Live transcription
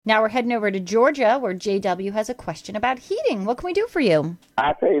Now we're heading over to Georgia, where JW has a question about heating. What can we do for you?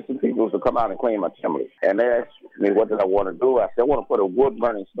 I paid some people to come out and clean my chimney, and they asked me what did I want to do. I said I want to put a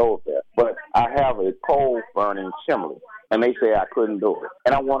wood-burning stove there, but I have a coal-burning chimney, and they say I couldn't do it.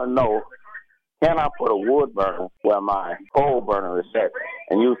 And I want to know, can I put a wood burner where my coal burner is set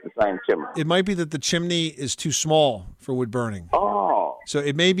and use the same chimney? It might be that the chimney is too small for wood burning. Oh. So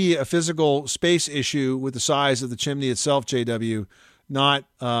it may be a physical space issue with the size of the chimney itself, JW. Not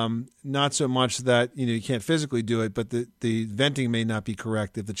so much that you can't physically do it, but the venting may not be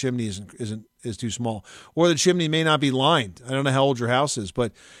correct if the chimney is too small, or the chimney may not be lined. I don't know how old your house is,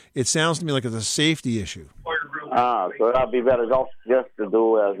 but it sounds to me like it's a safety issue. So that'd be better off just to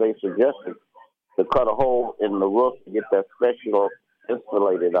do as they suggested, to cut a hole in the roof to get that special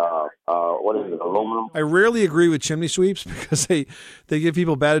insulated, aluminum. I rarely agree with chimney sweeps because they give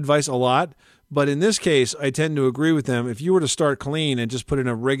people bad advice a lot. But in this case, I tend to agree with them. If you were to start clean and just put in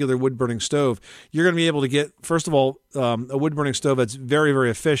a regular wood-burning stove, you're going to be able to get, first of all, a wood-burning stove that's very, very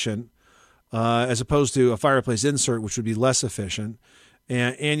efficient, as opposed to a fireplace insert, which would be less efficient.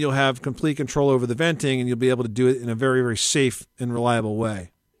 And you'll have complete control over the venting, and you'll be able to do it in a very, very safe and reliable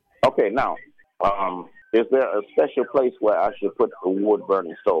way. Okay, now, is there a special place where I should put the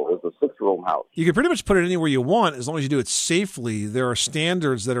wood-burning stove? It's a 6-room house. You can pretty much put it anywhere you want as long as you do it safely. There are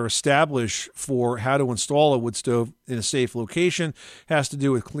standards that are established for how to install a wood stove in a safe location. It has to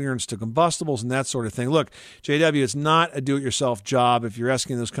do with clearance to combustibles and that sort of thing. Look, JW, it's not a do-it-yourself job. If you're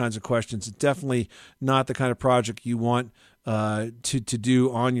asking those kinds of questions, it's definitely not the kind of project you want to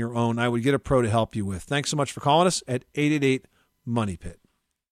do on your own. I would get a pro to help you with. Thanks so much for calling us at 888-MONEY-PIT.